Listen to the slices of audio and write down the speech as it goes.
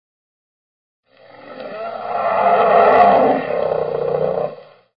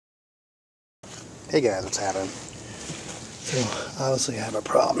Hey guys, what's happening? So obviously I have a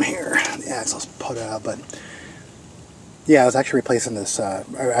problem here. The axle's put out, but yeah, I was actually replacing this. I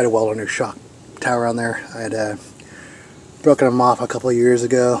had to weld a new shock tower on there. I had broken them off a couple of years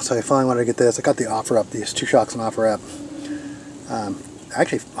ago, so I finally wanted to get this. I got the offer up, these two shocks on offer up.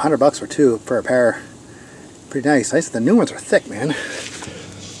 Actually, $100 for two for a pair. Pretty nice. The new ones are thick, man.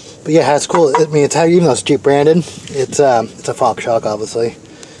 But yeah, it's cool. I mean, it's how, even though it's Jeep branded, it's a Fox shock, obviously.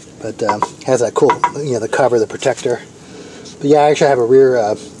 But has that cool, you know, the cover, the protector. But yeah, I actually have a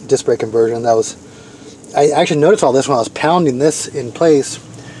rear disc brake conversion. I actually noticed all this when I was pounding this in place.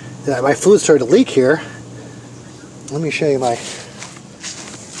 My fluid started to leak here. Let me show you my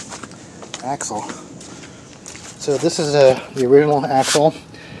axle. So this is the original axle.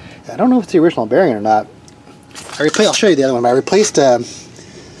 I don't know if it's the original bearing or not. I'll show you the other one. I replaced the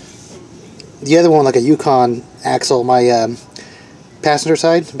other one like a Yukon axle. My passenger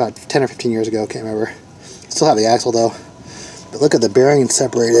side about 10 or 15 years ago, can't remember. Still have the axle though, but look at the bearing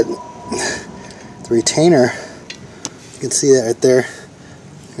separated. The retainer, you can see that right there.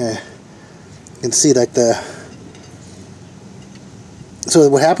 Yeah. You can see like so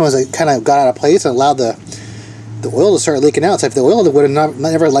what happened was it kind of got out of place and allowed the oil to start leaking out. So if the oil would have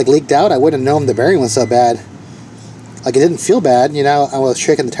never like leaked out, I wouldn't have known the bearing was so bad. Like, it didn't feel bad, you know. I was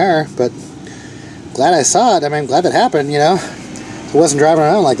shaking the tire, but glad I saw it. I mean, glad that happened, you know. It wasn't driving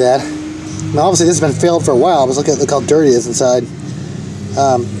around like that. Now, obviously, this has been failed for a while, but look how dirty it is inside.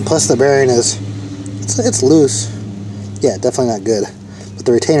 Plus, the bearing it's loose. Yeah, definitely not good. But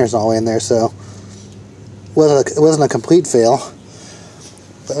the retainer's all the way in there, so it wasn't a complete fail.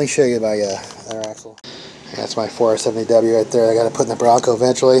 Let me show you my other axle. That's my 470W right there. I got to put in the Bronco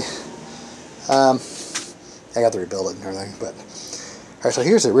eventually. I got to rebuild it and everything. But all right, so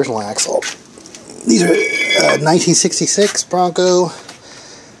here's the original axle. These are 1966 Bronco, 28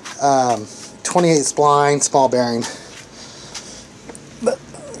 spline, small bearing. But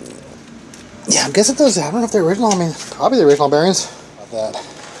yeah, I'm guessing those. I don't know if they're original. I mean, probably the original bearings. About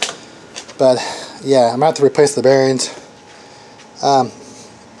that. But yeah, I'm gonna have to replace the bearings.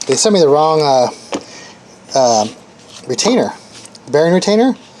 They sent me the wrong retainer, bearing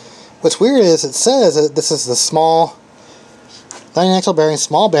retainer. What's weird is it says that this is the small 9 axle bearing,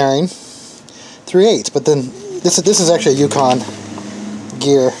 small bearing, 3/8, but then this is actually a Yukon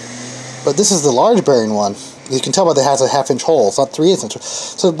gear, but this is the large bearing one. You can tell by that it has a 1/2 inch hole. It's not 3/8 inch.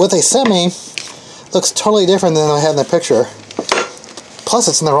 So what they sent me looks totally different than I had in the picture. Plus,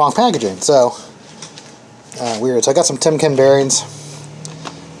 it's in the wrong packaging. So weird. So I got some Timken bearings.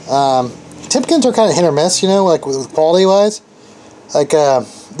 Timkens are kind of hit or miss, you know, like with quality wise. Like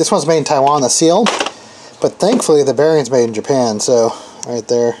this one's made in Taiwan, the Seal, but thankfully the bearing's made in Japan. So right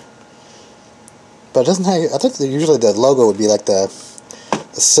there. But it doesn't have. I think usually the logo would be like the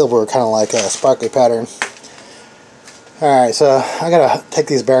silver, kind of like a sparkly pattern. Alright, so I gotta take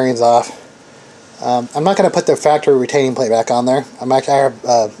these bearings off. I'm not gonna put the factory retaining plate back on there. I have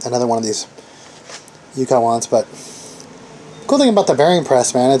another one of these Yukon ones, but the cool thing about the bearing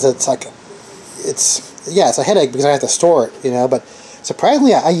press, man, is it's a headache because I have to store it, you know, but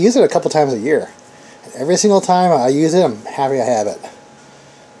surprisingly I use it a couple times a year. And every single time I use it, I'm happy I have it.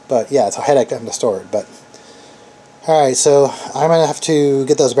 But yeah, it's a headache having to store it. But alright, so I'm going to have to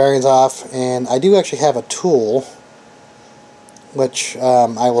get those bearings off, and I do actually have a tool which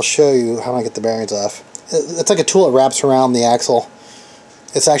I will show you how I get the bearings off. It's like a tool that wraps around the axle.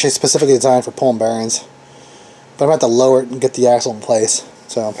 It's actually specifically designed for pulling bearings. But I'm going to have to lower it and get the axle in place.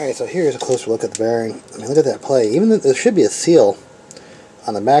 So, alright, so here's a closer look at the bearing. I mean, look at that plate. Even though there should be a seal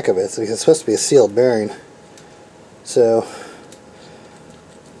on the back of it, so it's supposed to be a sealed bearing. So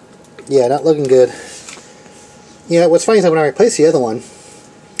yeah, not looking good. You know, what's funny is that when I replaced the other one,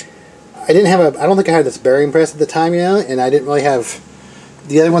 I don't think I had this bearing press at the time, you know, and I didn't really have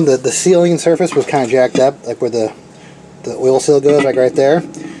the other one. The sealing surface was kind of jacked up, like where the oil seal goes, like right there.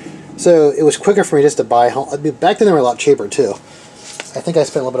 So it was quicker for me just to buy home. Back then they were a lot cheaper too. I think I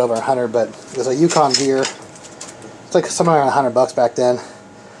spent a little bit over $100, but it was a Yukon gear. It's like somewhere around $100 back then.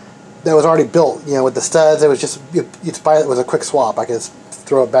 That was already built, you know, with the studs. It was just you'd buy it. It was a quick swap. I could just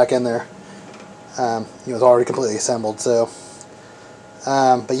throw it back in there. It was already completely assembled. So,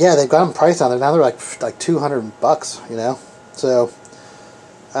 but yeah, they've got them priced on there now. They're like $200, you know. So,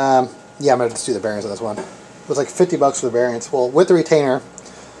 yeah, I'm gonna just do the bearings on this one. It was like $50 for the bearings. Well, with the retainer,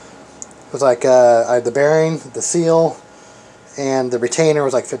 it was like I had the bearing, the seal, and the retainer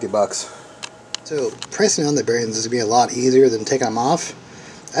was like $50. So pressing on the bearings is gonna be a lot easier than taking them off.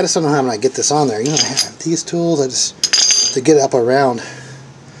 I just don't know how I'm gonna get this on there. You know, I have these tools. I just to get it up around.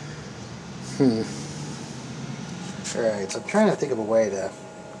 Alright, so I'm trying to think of a way to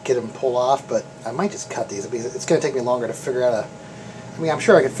get them pulled off, but I might just cut these because it's going to take me longer to figure out I mean, I'm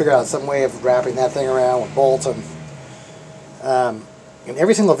sure I could figure out some way of wrapping that thing around with bolts, and in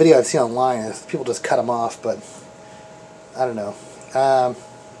every single video I've seen online is people just cut them off, but I don't know. Yeah,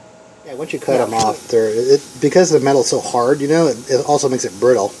 once you cut them off, because the metal's so hard, you know, it also makes it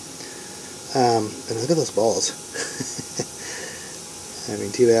brittle. And look at those balls. I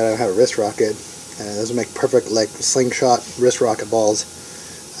mean, too bad I don't have a wrist rocket. Those would make perfect, like, slingshot wrist rocket balls.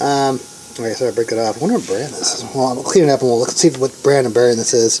 Okay, so I break it off. I wonder what brand this is. Well, we'll clean it up and we'll see what brand of bearing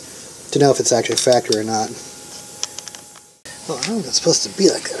this is to know if it's actually factory or not. Well, I don't know if it's supposed to be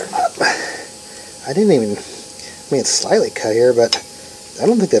like that or not. I didn't even... I mean, it's slightly cut here, but I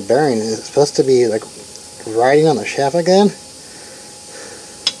don't think the bearing is supposed to be, like, riding on the shaft again.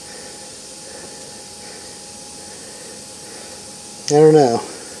 I don't know.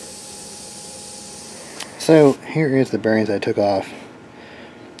 So, here is the bearings I took off.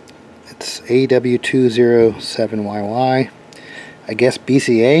 It's AW207YY. I guess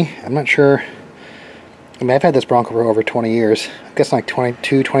BCA. I'm not sure. I mean, I've had this Bronco for over 20 years. I guess like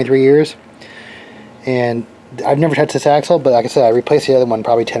 22, 23 years. And I've never touched this axle, but like I said, I replaced the other one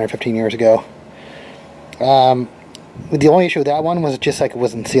probably 10 or 15 years ago. The only issue with that one was just like it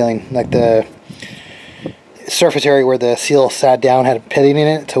wasn't sealing. Like the surface area where the seal sat down had a pitting in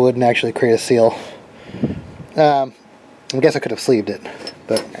it, so it wouldn't actually create a seal. I guess I could have sleeved it,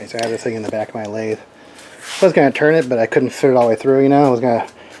 but so I had this thing in the back of my lathe. I was going to turn it, but I couldn't fit it all the way through, you know. I was going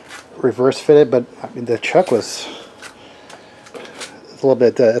to reverse fit it, but I mean, the chuck was a little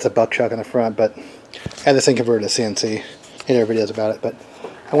bit, it's a buck chuck on the front, but I had this thing converted to CNC. It never videos about it, but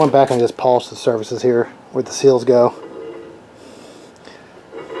I went back and just polished the surfaces here where the seals go.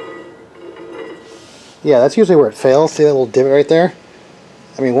 Yeah, that's usually where it fails. See that little divot right there?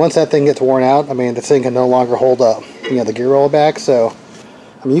 I mean, once that thing gets worn out, I mean, the thing can no longer hold up, you know, the gear roll back. So,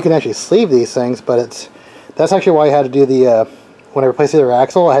 I mean, you can actually sleeve these things, but that's actually why I had to do the, when I replaced the other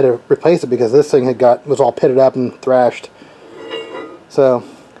axle, I had to replace it because this thing was all pitted up and thrashed. So,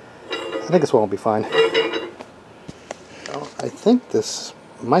 I think this one will be fine. I think this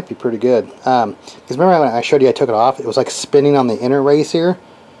might be pretty good. Because remember when I showed you I took it off, it was like spinning on the inner race here.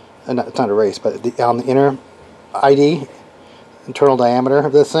 It's not a race, but on the inner ID, internal diameter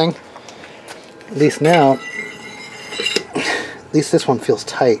of this thing. At least now, at least this one feels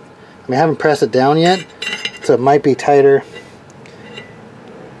tight. I mean, I haven't pressed it down yet, so it might be tighter.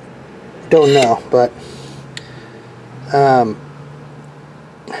 Don't know, but at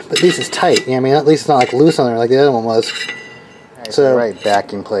least it's tight. I mean, at least it's not like loose on there like the other one was. Right, so the right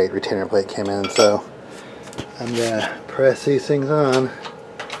backing plate, retainer plate came in, so I'm gonna press these things on.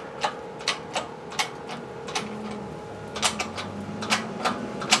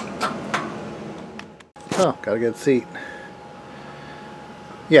 Oh, got a good seat.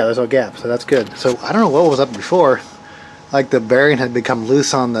 Yeah, there's no gap, so that's good. So I don't know what was up before. Like the bearing had become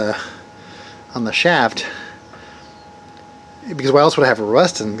loose on the shaft. Because why else would I have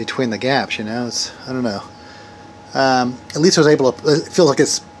rust in between the gaps? You know, I don't know. At least I was able to. It feels like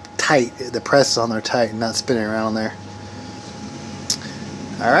it's tight. The press is on there tight, and not spinning around on there.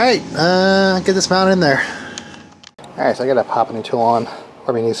 All right, get this mounted in there. All right, so I got to pop a new tool on,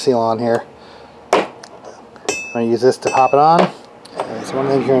 or a new seal on here. I'm going to use this to pop it on. Right, so one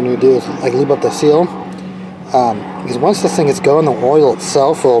thing you're going to do is like lube up the seal. Because once this thing is going, the oil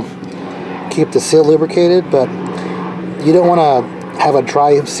itself will keep the seal lubricated, but you don't want to have a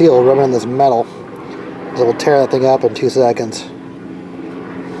dry seal rubbing on this metal. It will tear that thing up in 2 seconds.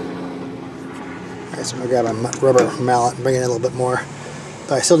 Alright, so I'm going to grab my rubber mallet and bring it in a little bit more.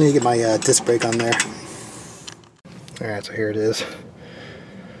 But I still need to get my disc brake on there. Alright, so here it is.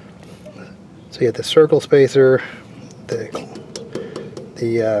 So you have the circle spacer, the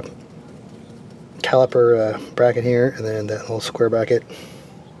caliper bracket here, and then that little square bracket.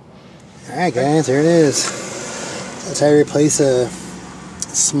 Alright guys, there it is. That's how you replace a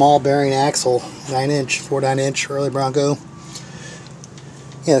small bearing axle, 9-inch, Ford 9-inch early Bronco.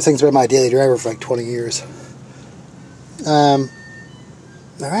 Yeah, this thing's been my daily driver for like 20 years.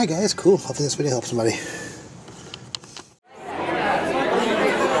 Alright guys, cool. Hopefully this video helps somebody.